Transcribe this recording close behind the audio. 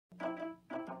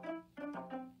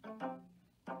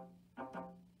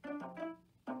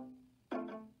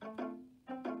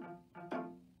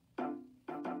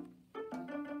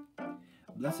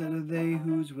Blessed are they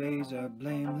whose ways are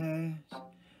blameless,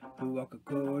 who walk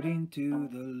according to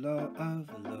the law of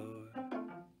the Lord.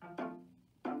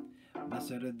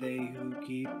 Blessed are they who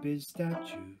keep his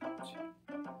statutes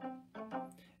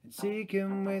and seek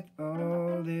him with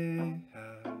all their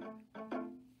heart.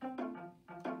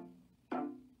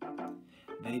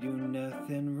 They do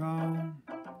nothing wrong,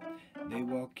 they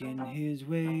walk in his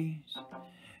ways.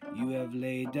 You have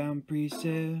laid down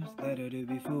precepts that are to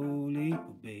be fully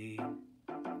obeyed.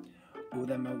 Oh,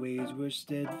 that my ways were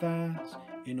steadfast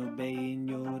in obeying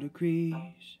your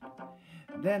decrees.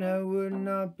 Then I would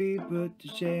not be put to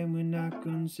shame when I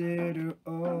consider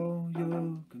all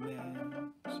your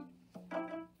commands.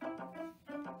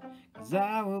 'Cause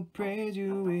I will praise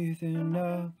you with an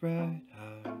upright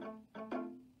heart,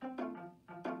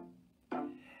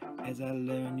 as I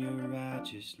learn your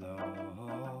righteous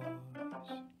laws.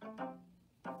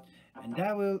 And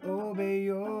I will obey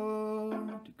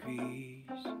your decrees.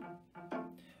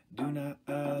 Do not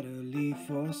utterly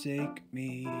forsake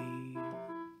me.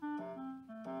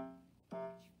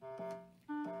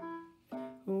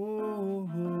 Oh,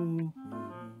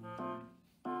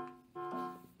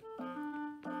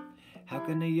 how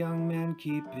can a young man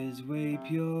keep his way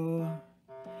pure?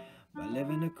 By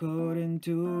living according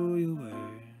to your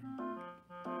word.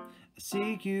 I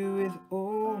seek you with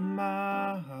all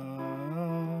my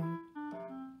heart.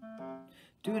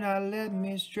 Do not let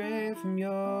me stray from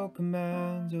your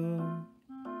commands, oh.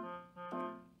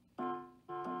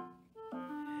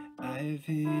 I have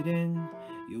hidden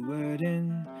your word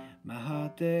in my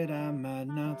heart that I might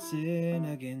not sin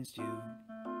against you.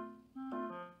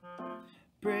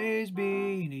 Praise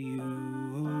be to you,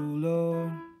 O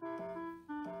Lord.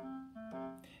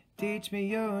 Teach me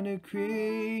your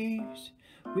decrees.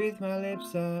 With my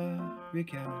lips I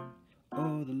recount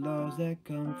all the laws that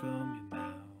come from your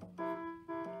mouth.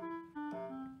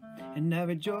 And I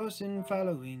rejoice in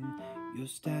following your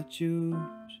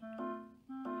statutes,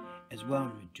 as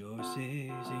one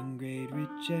rejoices in great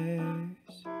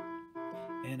riches.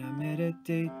 And I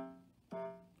meditate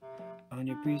on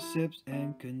your precepts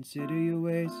and consider your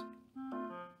ways.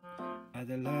 I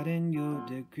delight in your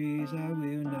decrees, I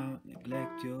will not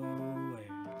neglect your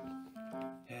word.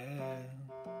 Yeah.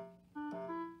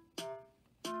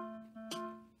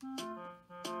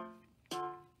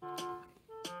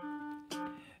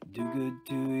 Do good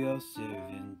to your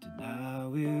servant, and I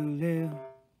will live.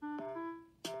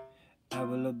 I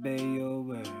will obey your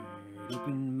word.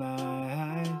 Open my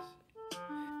eyes,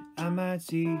 that I might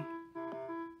see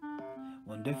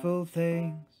wonderful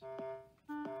things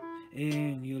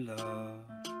in your law.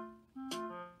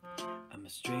 I'm a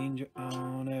stranger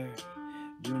on earth,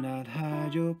 do not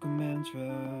hide your commands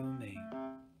from me.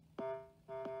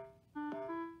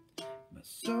 My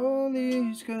soul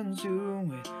is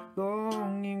consumed with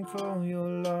longing for your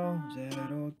laws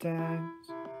at all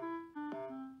times.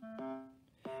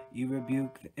 You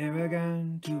rebuke the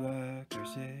arrogant who are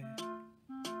cursed,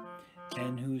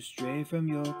 and who stray from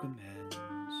your commands.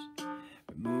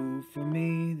 Remove from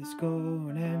me the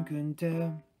scorn and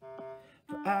contempt,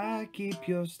 for I keep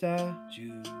your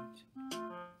statutes.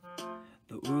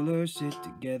 The rulers sit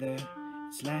together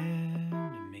and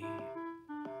slander me.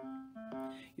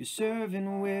 Your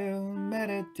servant will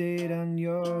meditate on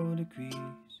your decrees.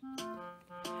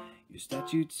 Your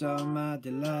statutes are my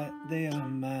delight, they are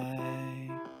my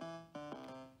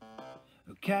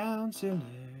counselors.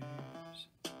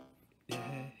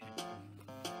 Yeah.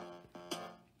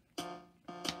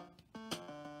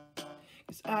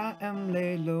 'Cause I am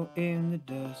laid low in the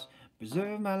dust,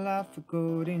 preserve my life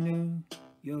according to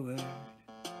your word.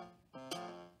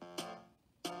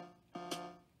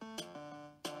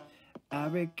 I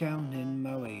recounted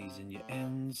my ways and you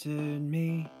answered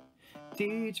me.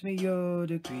 Teach me your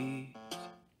decrees.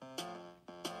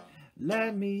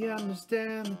 Let me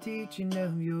understand the teaching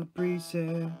of your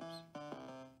precepts.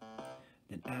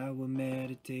 Then I will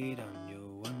meditate on your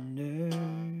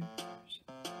wonders.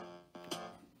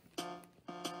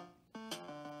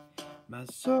 My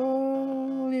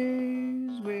soul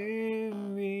is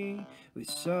weary with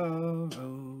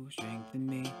sorrow. Strengthen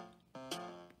me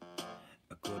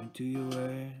according to your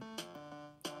word.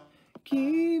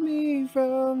 Keep me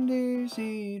from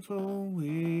deceitful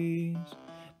ways,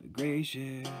 but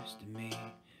gracious to me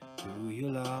through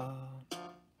your law.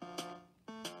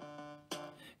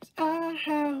 'Cause I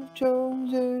have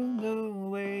chosen the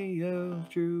way of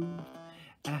truth.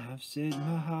 I have set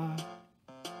my heart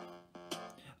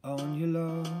on your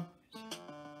laws.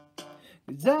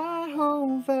 'Cause I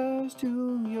hold fast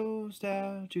to your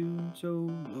statutes,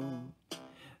 O Lord.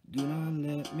 Do not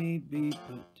let me be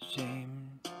put to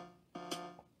shame.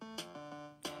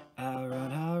 I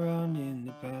run in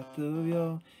the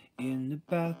in the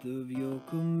path of your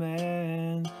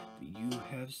command, for you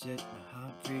have set my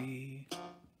heart free.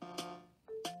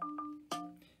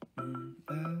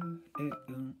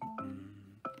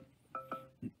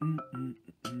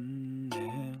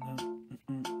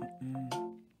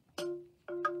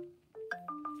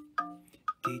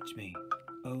 Teach me,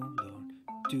 oh Lord,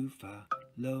 to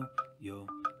follow your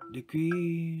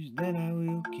decrees, then I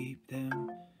will keep them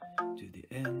to the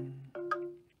end.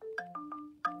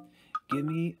 Give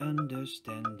me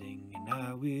understanding, and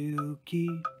I will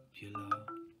keep your law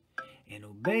and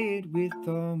obey it with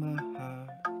all my heart.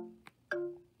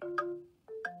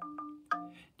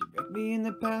 Direct me in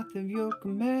the path of your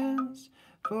commands,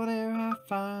 for there I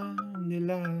find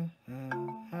delight.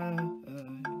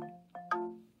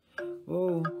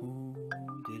 Oh,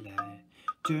 delight.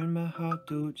 Turn my heart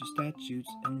towards your statutes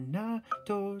and not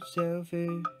towards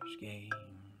selfish gain.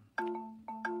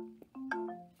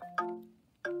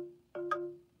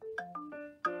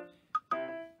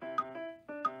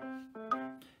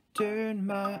 Turn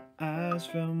my eyes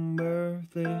from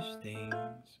worthless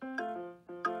things.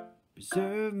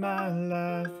 Preserve my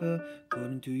life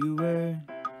according to your word.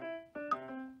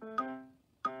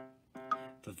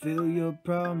 Fulfill your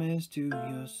promise to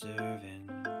your servant,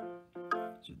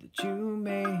 so that you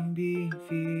may be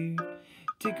feared.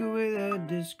 Take away the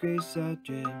disgrace I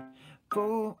dread,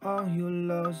 for all your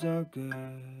laws are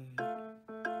good.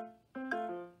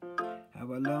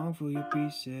 How I long for your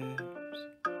precepts.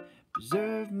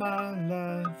 Preserve my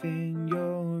life in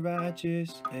your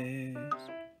righteousness.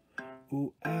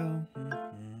 Oh, ow.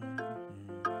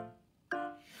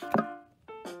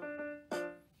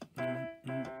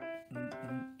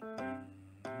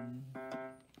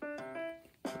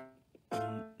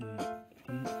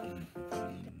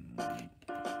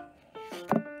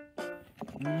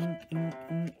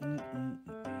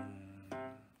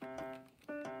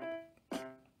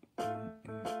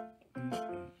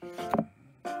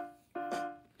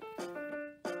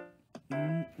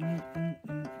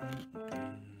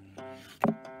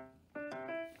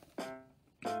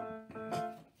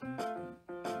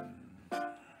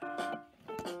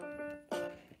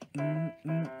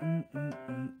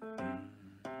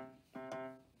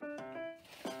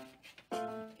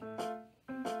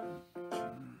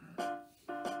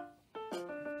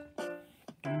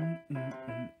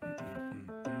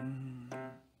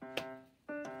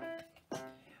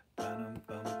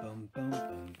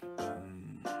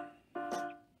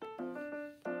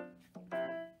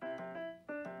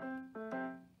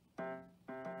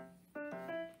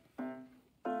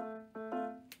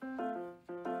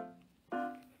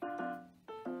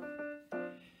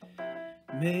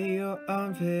 May your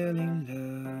unfailing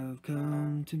love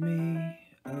come to me,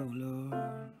 O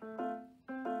Lord.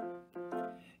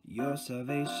 Your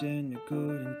salvation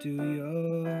according to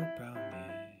your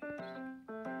promise.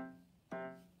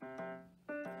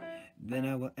 Then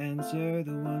I will answer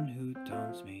the one who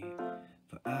taunts me,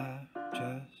 for I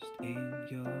trust in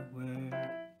your word.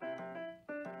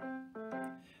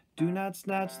 Do not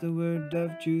snatch the word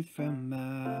of truth from my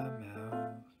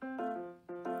mouth,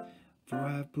 for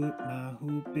I've put my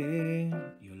hope in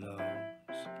your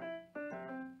laws,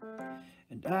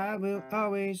 and I will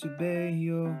always obey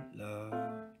your law,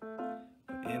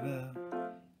 forever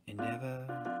and ever.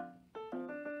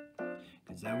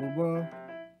 'Cause I will walk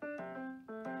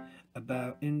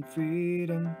about in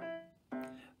freedom,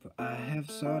 for I have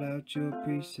sought out your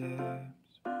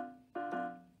precepts.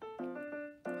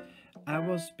 I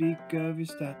will speak of your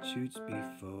statutes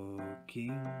before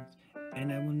kings,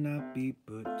 and I will not be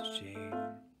put to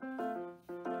shame.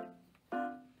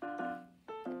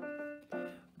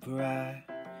 For I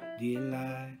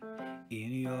delight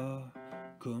in your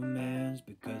commands,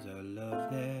 because I love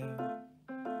them.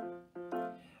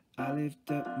 I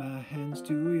lift up my hands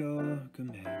to your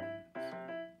commands,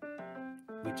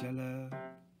 which I love,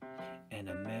 and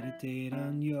I meditate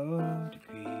on your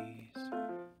decrees.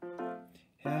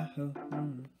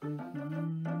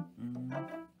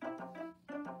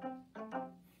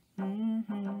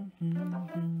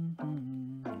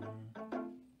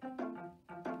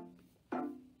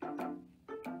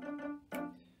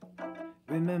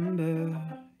 Remember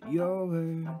your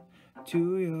word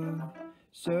to your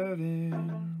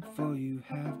servant, for you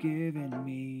have given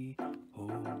me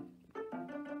hope.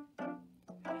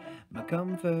 My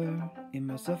comfort in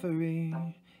my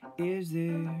suffering is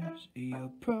this: your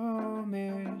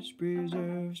promise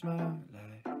preserves my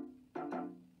life.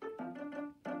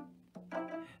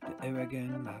 The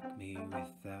arrogant mock me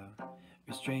without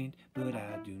restraint, but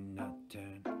I do not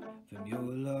turn from your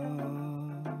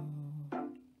law.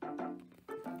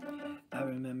 I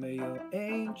remember your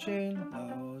ancient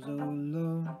laws, oh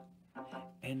Lord.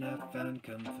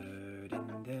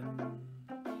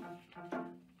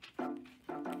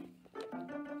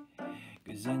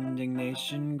 His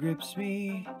indignation grips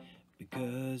me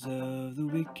because of the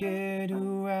wicked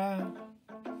who have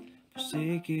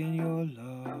forsaken your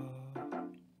law.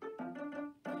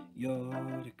 Your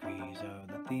decrees are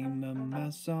the theme of my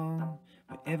song.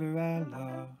 Wherever I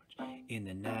lodge in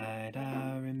the night,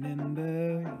 I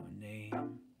remember your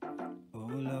name, oh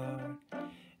Lord,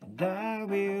 and I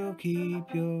will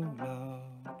keep your law.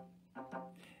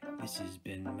 This has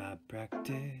been my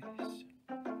practice.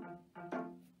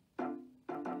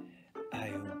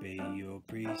 I obey your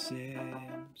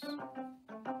precepts.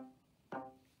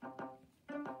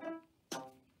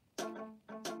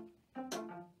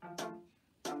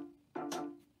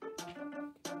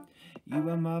 You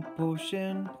are my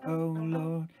portion, oh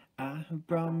Lord. I have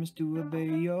promised to obey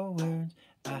your words.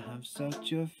 I have sought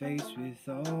your face with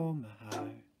all my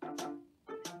heart.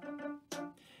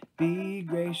 Be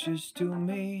gracious to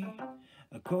me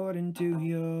according to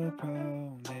your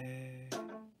promise.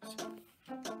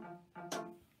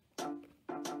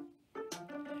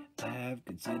 I have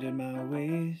considered my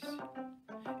ways,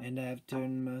 and I have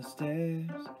turned my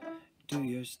steps to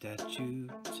your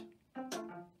statutes.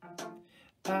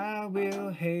 I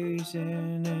will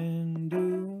hasten and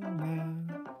do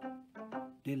not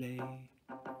delay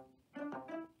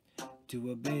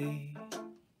to obey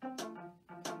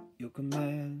your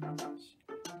commands.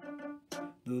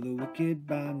 Though the wicked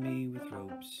bind me with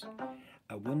ropes,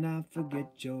 I will not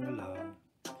forget your law.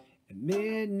 At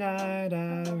midnight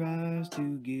I rise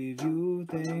to give you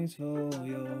thanks for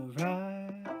your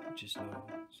righteous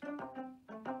laws.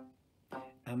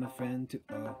 I'm a friend to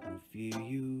all who fear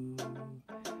you,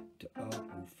 to all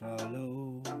who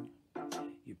follow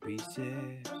your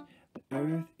precepts. The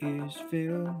earth is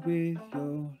filled with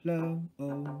your love,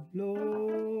 oh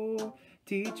Lord.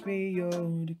 Teach me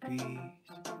your decrees.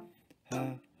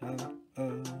 Ha, ha,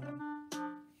 oh.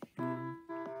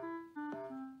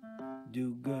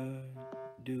 Do good,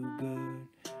 do good,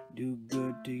 do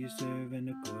good to your servant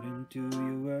according to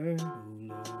your word, oh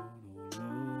Lord, oh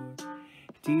Lord.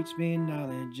 Teach me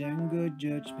knowledge and good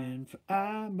judgment, for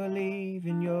I believe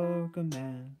in your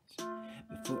commands.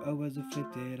 Before I was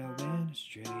afflicted, I went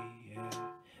astray, yeah,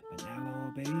 but now I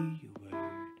obey your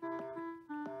word.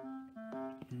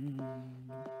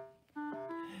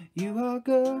 You are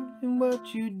good, and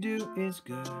what you do is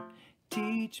good.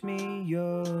 Teach me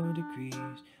your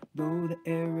decrees. Though the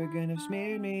arrogant have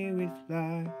smeared me with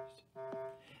lies,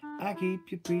 I keep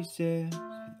your precepts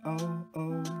with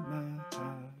all my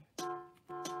heart.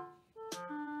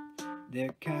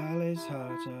 Their callous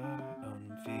hearts are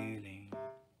unfeeling,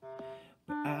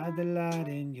 but I delight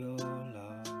in your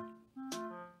law.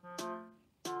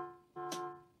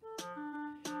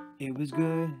 It was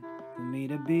good for me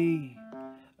to be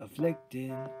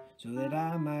afflicted, so that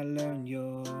I might learn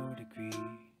your decrees.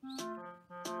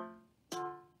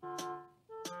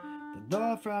 The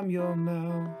law from your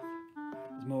mouth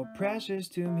is more precious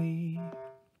to me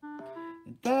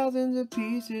than thousands of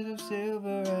pieces of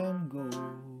silver and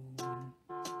gold.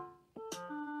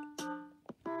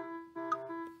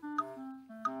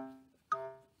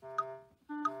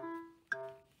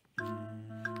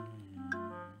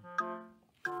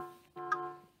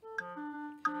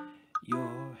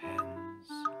 Your hands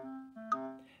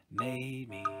made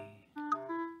me,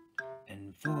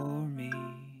 and for me,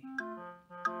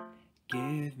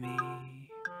 give me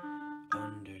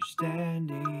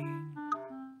understanding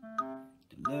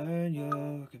to learn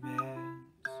your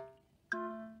commands.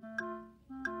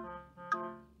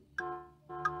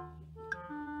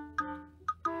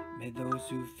 May those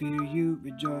who fear you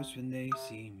rejoice when they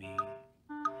see me,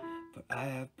 for I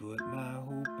have put my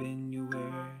hope in your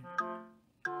word.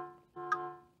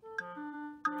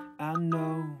 I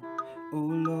know, O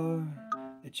Lord,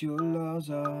 that your laws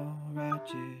are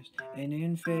righteous, and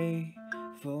in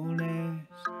faithfulness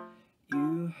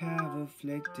you have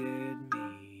afflicted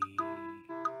me.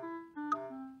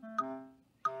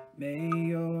 May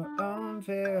your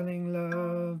unfailing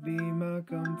love be my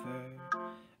comfort,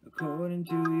 according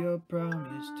to your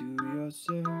promise to your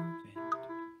servant.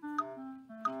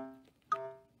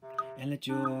 And let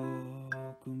your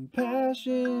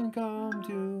compassion come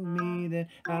to me, that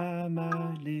I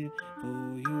might live,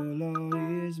 for your law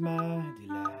is my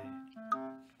delight.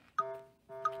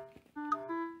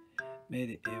 May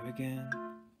the arrogant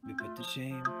be put to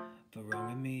shame for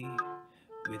wronging me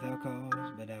without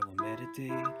cause, but I will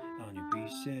meditate on your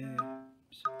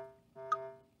precepts.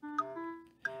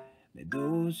 May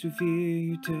those who fear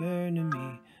you turn to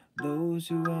me, those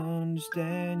who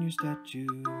understand your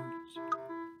statutes.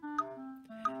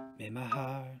 May my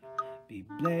heart be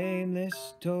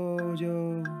blameless toward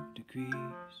your decrees,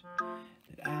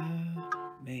 that I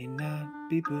may not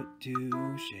be put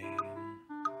to shame.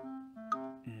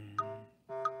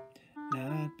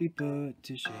 be put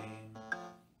to shame.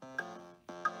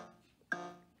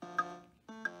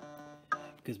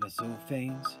 'Cause my soul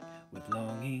faints with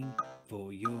longing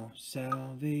for your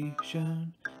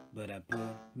salvation, but I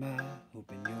put my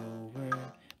hope in your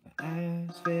word. My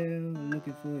eyes fail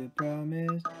looking for your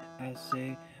promise. I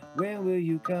say, when will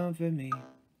you come for me?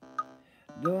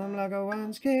 Though I'm like a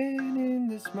wineskin in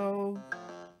the smoke,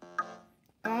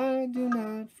 I do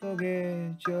not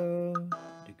forget your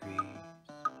degrees.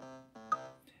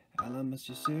 How long must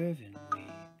you serve and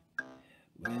wait?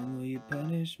 When will you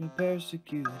punish my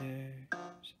persecutors?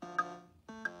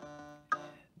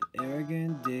 The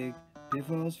arrogant dig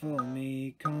pitfalls for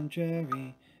me,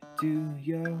 contrary to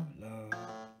your law.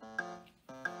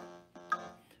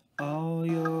 All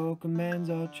your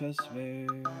commands are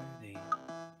trustworthy.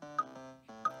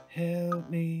 Help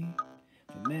me,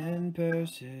 for men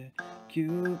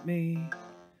persecute me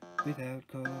without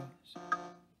cause.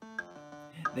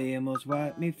 They almost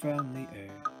wipe me from the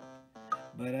earth,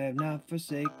 but I have not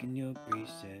forsaken your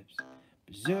precepts.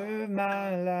 Preserve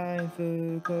my life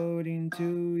according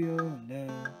to your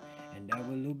love, and I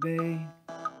will obey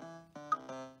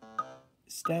the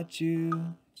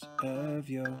statutes of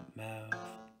your mouth.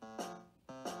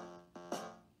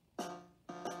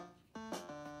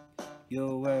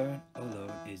 Your word, O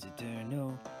Lord, is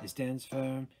eternal. It stands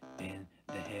firm in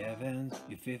the heavens.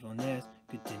 Your faithfulness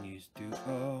continues through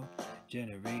all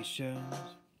generations.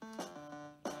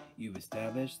 You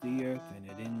established the earth and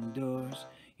it endures.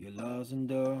 Your laws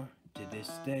endure to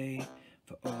this day,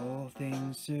 for all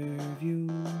things serve you.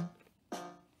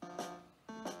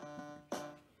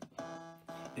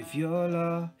 If your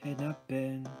law had not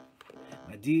been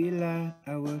my delight,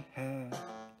 I would have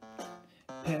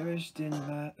perished in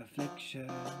my affliction.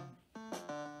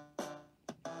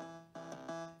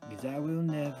 'Cause I will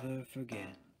never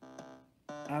forget,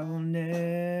 I will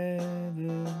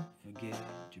never forget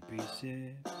your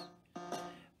precepts.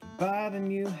 For by them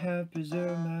you have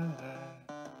preserved my life,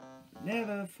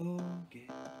 never forget.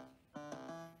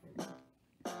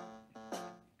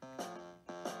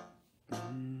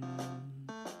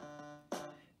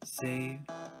 Save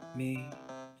me,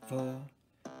 for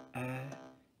I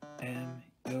am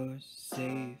yours.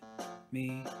 Save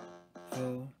me,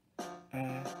 for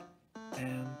I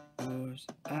am yours.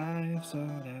 I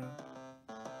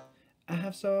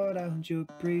have sought out your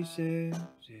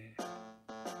precepts, yeah,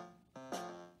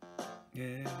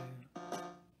 yeah.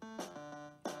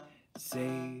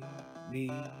 Save me,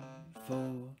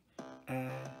 for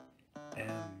I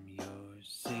am yours.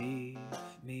 Save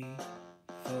me,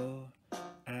 for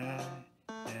I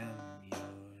am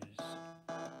yours.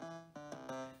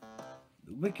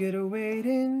 The wicked are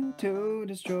waiting to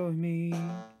destroy me,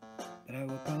 but I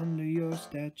will ponder your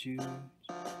statutes.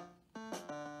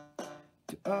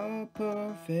 To all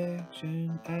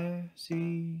perfection I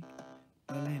see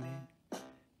a limit,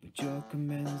 but your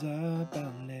commands are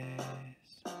boundless.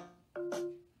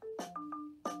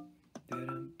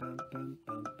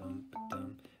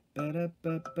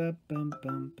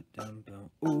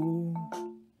 Ooh,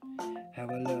 how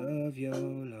I love your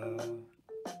law.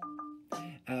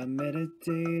 I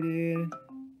meditated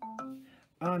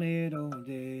on it all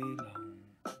day long.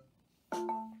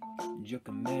 Your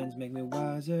commands make me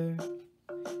wiser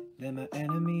than my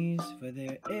enemies, for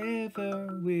they're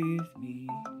ever with me.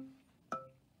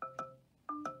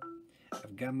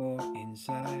 I've got more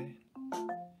insight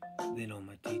than all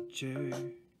my teachers,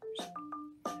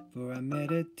 for I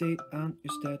meditate on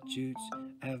your statutes.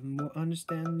 I have more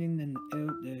understanding than the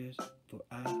elders, for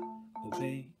I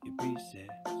obey your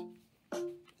precepts.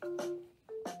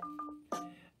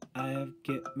 I have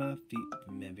kept my feet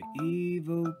from every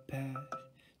evil path,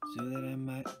 so that I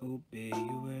might obey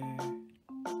your word.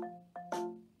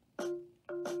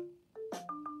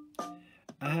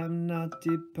 I have not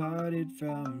departed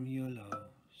from your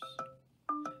laws,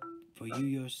 for you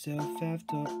yourself have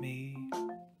taught me.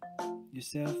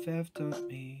 Yourself have taught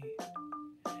me.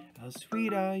 How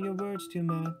sweet are your words to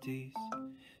my taste,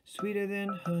 sweeter than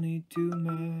honey to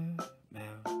my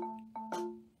mouth.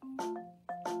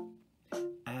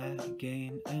 I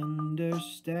gain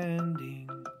understanding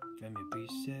from your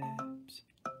precepts.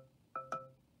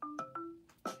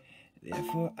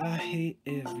 Therefore I hate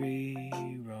every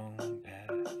wrong path.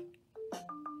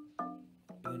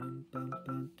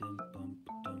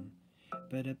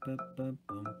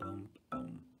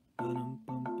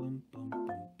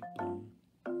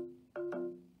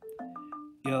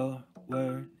 Your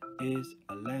word is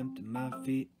a lamp to my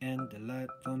feet and a light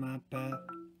for my path.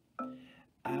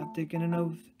 I've taken an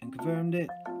oath and confirmed it,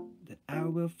 that I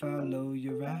will follow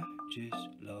your righteous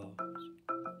laws.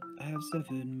 I have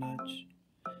suffered much,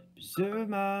 preserve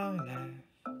my life,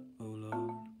 O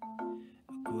Lord.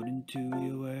 to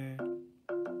your word.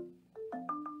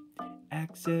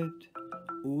 Accept,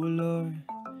 O Lord,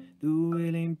 the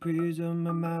willing prayers of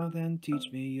my mouth, and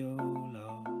teach me your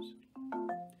laws.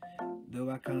 Though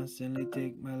I constantly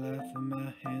take my life in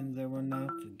my hands, I will not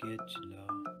forget your law.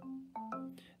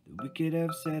 The wicked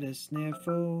have set a snare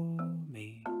for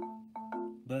me,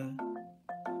 but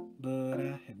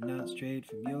I have not strayed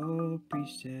from your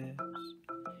precepts.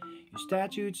 Your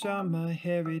statutes are my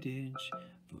heritage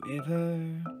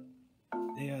forever.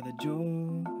 They are the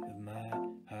joy of my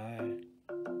heart.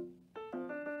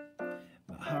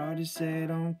 My heart is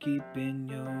set on keeping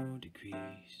your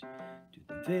decrees to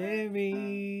the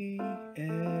very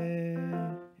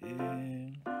end.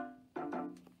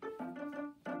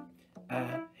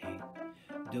 I hate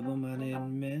double-minded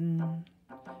men,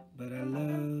 but I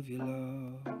love you,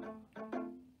 Lord.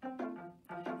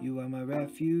 You are my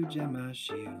refuge and my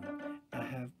shield. I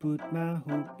have put my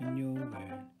hope in your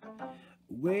word.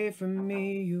 Away from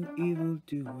me, you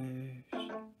evildoers,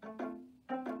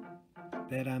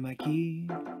 that I might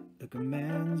keep the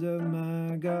commands of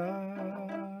my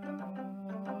God.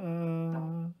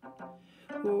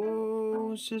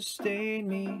 Oh, sustain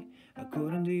me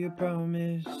according to your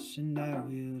promise, and I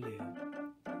will live.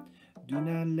 Do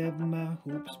not let my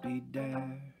hopes be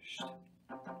dashed.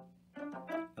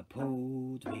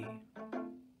 Uphold me,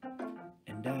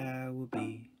 and I will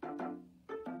be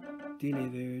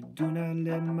delivered. Do not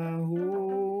let my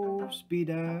hopes be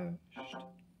dashed.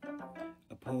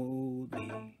 Uphold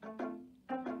me,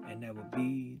 and I will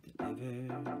be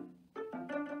delivered.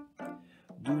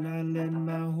 Do not let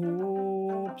my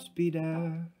hopes be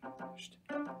dashed.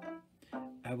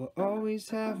 I will always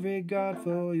have regard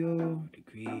for your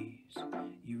decrees.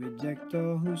 You reject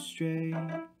all who stray.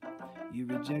 You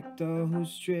reject all who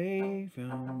stray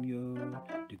from your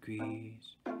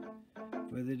decrees.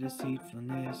 For the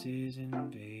deceitfulness is in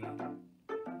vain.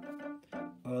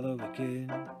 All the wicked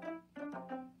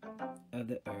of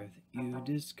the earth you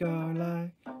discard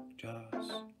like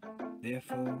dross.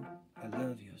 Therefore I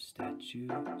love your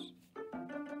statutes.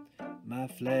 My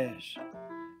flesh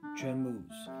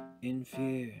trembles in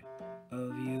fear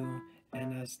of you,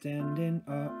 and I stand in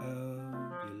awe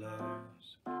of your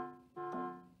laws.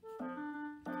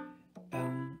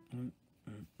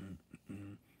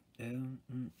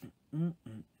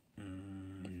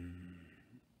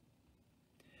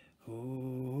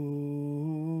 Oh,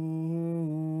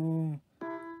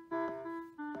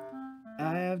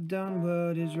 I have done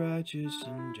what is righteous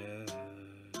and just.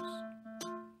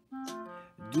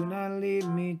 Do not lead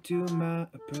me to my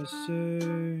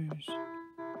oppressors.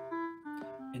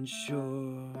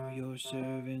 Ensure your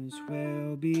servant's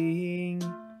well-being.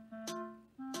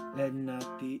 Let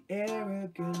not the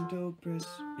arrogant oppress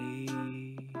me.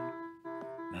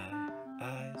 My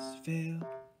eyes fail,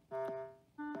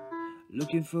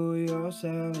 looking for your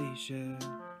salvation,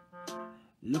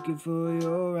 looking for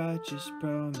your righteous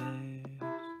promise.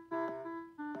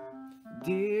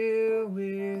 Deal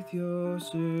with your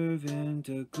servant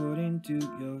according to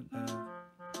your love,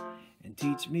 and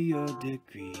teach me your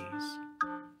decrees.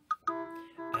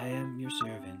 I am your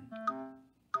servant.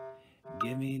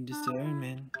 Give me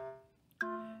discernment,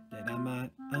 that I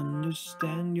might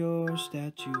understand your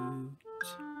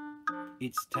statutes.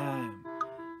 It's time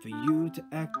for you to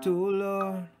act, O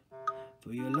Lord,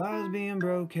 for your laws being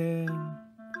broken,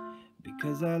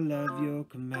 because I love your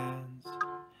commands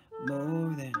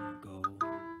more than gold,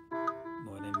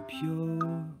 more than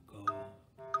pure gold.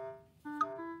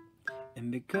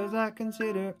 And because I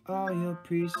consider all your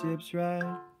precepts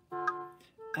right,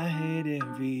 I hate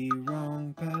every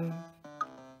wrong path.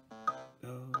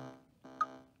 Oh,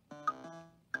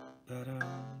 but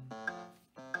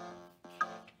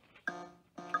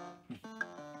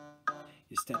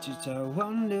your statutes are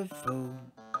wonderful,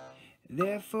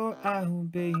 therefore I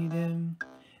obey them.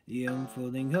 The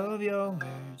unfolding of your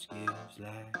words gives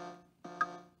life,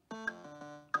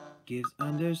 gives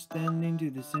understanding to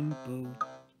the simple.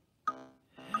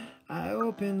 I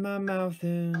open my mouth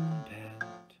and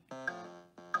pant,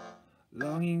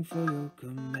 longing for your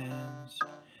commands.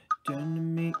 Turn to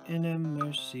me and have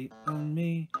mercy on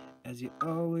me, as you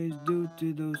always do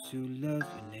to those who love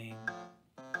your name.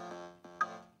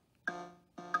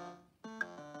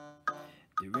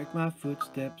 Direct my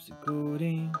footsteps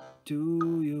according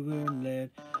to your word, let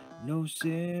no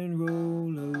sin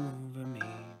roll over me.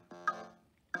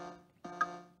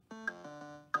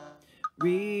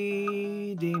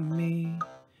 Redeem me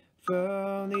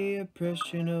from the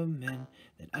oppression of men,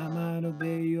 that I might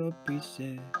obey your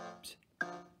precepts.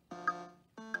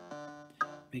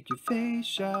 Make your face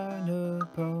shine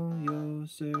upon your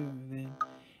servant,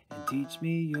 and teach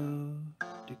me your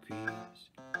decrees.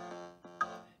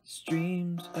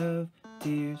 Streams of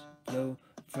tears flow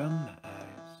from my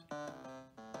eyes.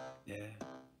 Yeah.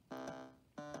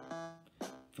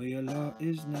 For your law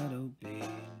is not obeyed.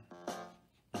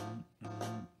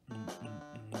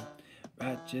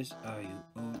 Righteous are you,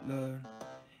 O Lord,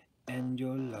 and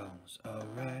your laws are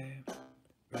right.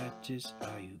 Righteous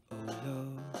are you, O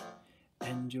Lord,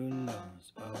 and your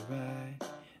laws are right.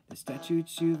 The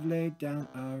statutes you've laid down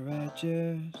are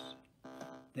righteous.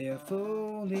 They are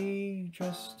fully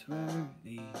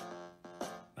trustworthy.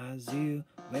 My zeal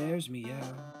wears me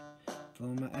out, for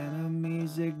my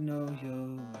enemies ignore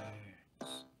your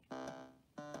words.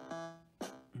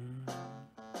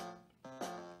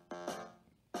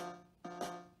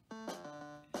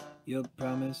 Your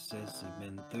promises have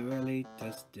been thoroughly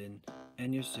tested,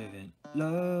 and your servant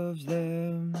loves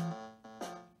them.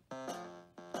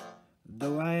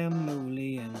 Though I am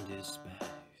lowly and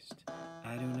despised,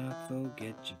 I do not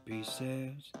forget your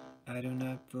precepts. I do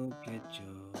not forget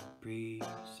your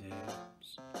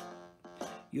precepts.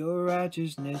 Your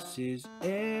righteousness is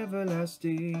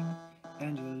everlasting,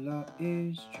 and your law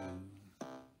is true.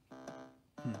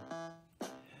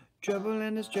 Trouble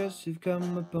and distress have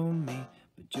come upon me,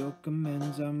 but your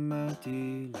commands are my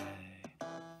delight.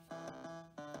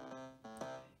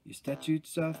 Your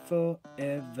statutes are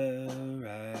forever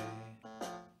right.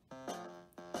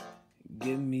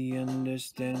 Give me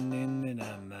understanding that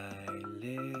I might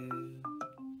live.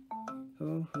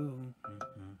 Oh,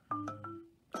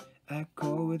 I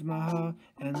call with my heart,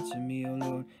 answer me, O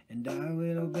Lord, and I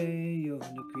will obey your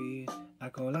decree. I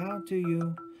call out to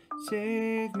you,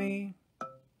 save me.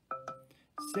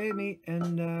 Save me,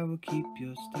 and I will keep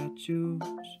your statutes.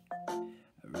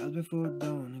 I rise before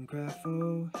dawn and cry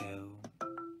for help.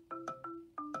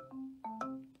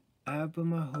 I put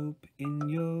my hope in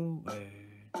your word.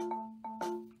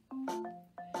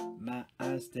 My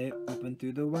eyes stay open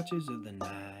through the watches of the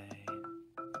night.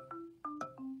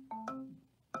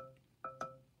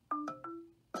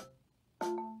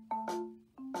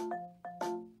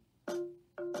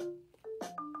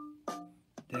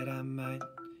 That I might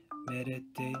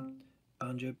meditate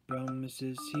on your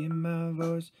promises, hear my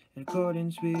voice in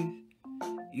accordance with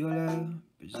your love.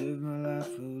 Preserve my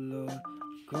life, O Lord,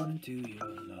 according to your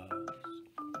laws.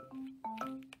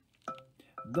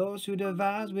 Those who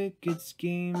devise wicked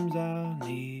schemes are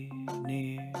near,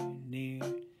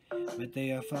 but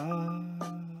they are far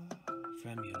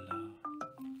from your law.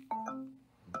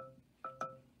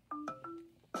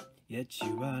 Yet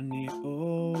you are near,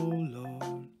 O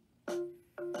Lord,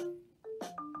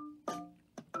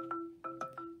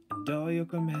 and all your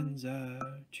commands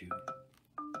are true.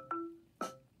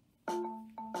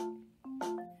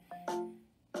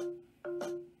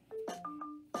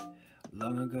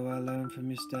 Long ago I learned from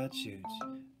your statutes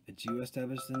that you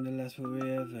established them to last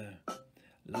forever.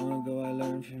 Long ago I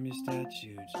learned from your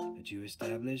statutes that you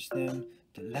established them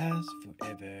to last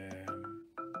forever.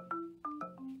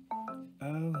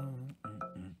 Oh,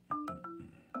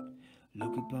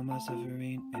 look upon my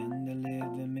suffering and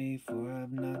deliver me, for I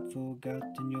have not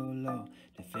forgotten your law.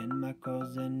 Defend my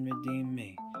cause and redeem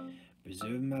me.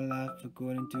 Preserve my life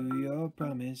according to your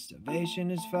promise.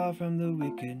 Salvation is far from the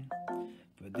wicked,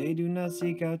 for they do not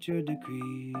seek out your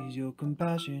decrees. Your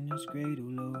compassion is great, O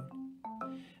Lord.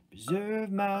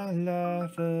 Preserve my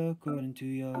life according to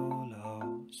your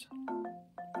laws.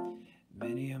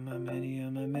 Many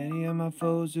are my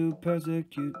foes who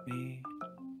persecute me.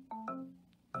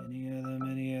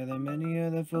 Many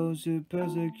other foes who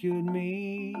persecute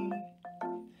me.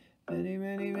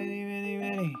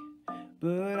 Many.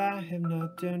 But I have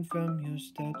not turned from your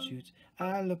statutes.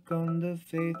 I look on the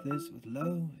faithless with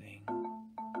loathing,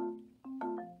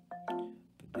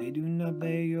 but they do not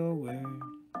obey your word.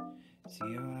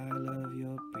 See how I love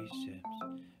your precepts.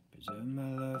 Preserve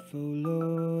my life, O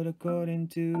Lord, according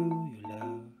to your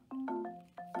love.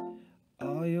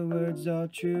 All your words are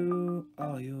true,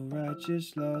 all your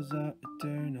righteous laws are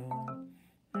eternal.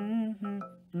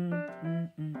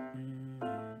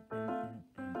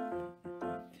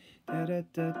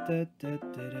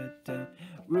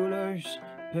 Rulers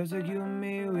persecute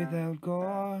me without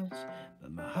cause,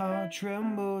 but my heart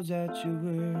trembles at your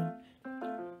word.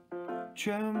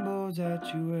 Trembles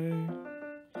at your word.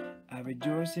 I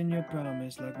rejoice in your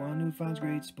promise like one who finds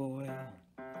great spoil,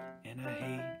 and I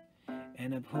hate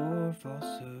and abhor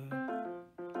falsehood,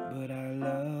 but I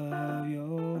love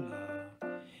your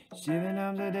law. 7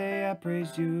 times a day I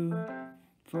praise you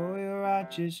for your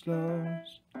righteous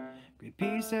laws. Great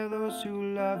peace have those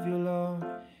who love your law,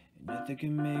 and nothing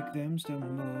can make them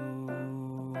stumble.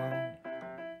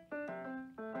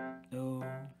 No,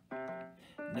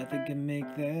 nothing can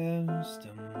make them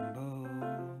stumble.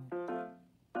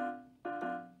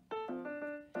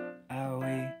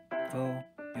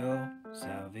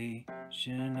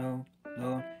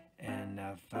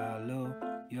 follow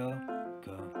your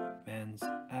commands,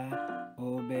 I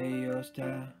obey your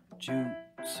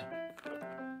statutes,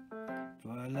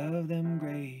 for I love them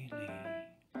greatly.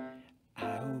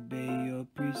 I obey your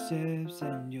precepts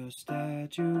and your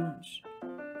statutes,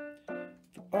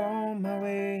 for all my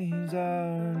ways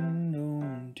are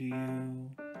known to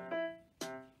you.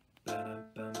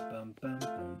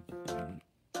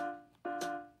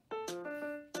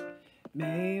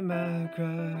 May my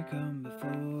cry come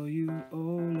before you, O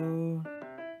Lord.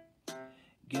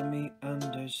 Give me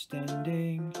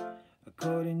understanding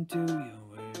according to your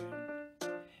word.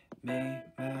 May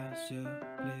my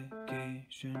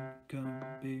supplication come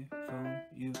before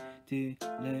you.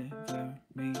 Deliver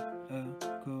me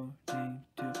according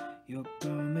to your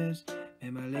promise. May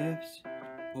my lips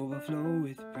overflow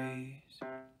with praise,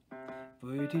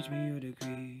 for you teach me your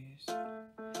decrees.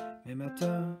 May my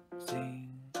tongue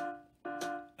sing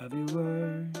of your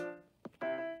word.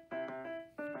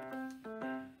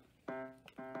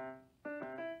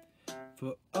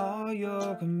 For all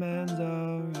your commands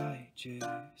are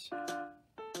righteous.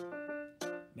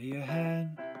 May your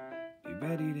hand be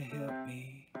ready to help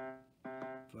me,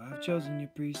 for I've chosen your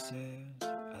precepts.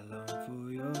 I long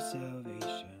for your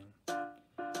salvation,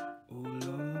 O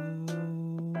Lord,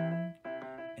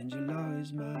 and your law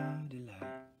is my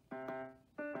delight.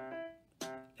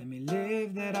 Let me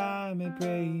live that I may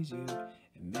praise you,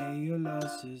 and may your law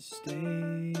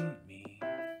sustain me.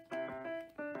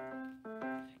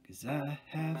 'Cause I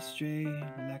have strayed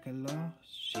like a lost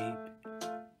sheep.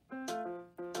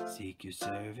 Seek your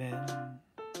servant,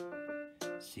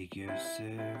 seek your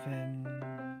servant,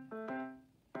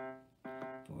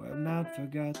 for I've not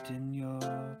forgotten your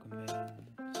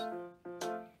commands.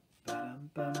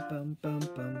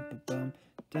 Ba-dum-bum-bum-bum-bum-bum,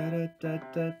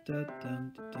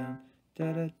 da-da-da-da-da-dum-dum,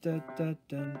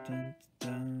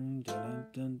 da-da-da-da-dum-dum-dum,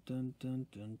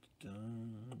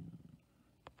 dum-dum-dum-dum-dum-dum.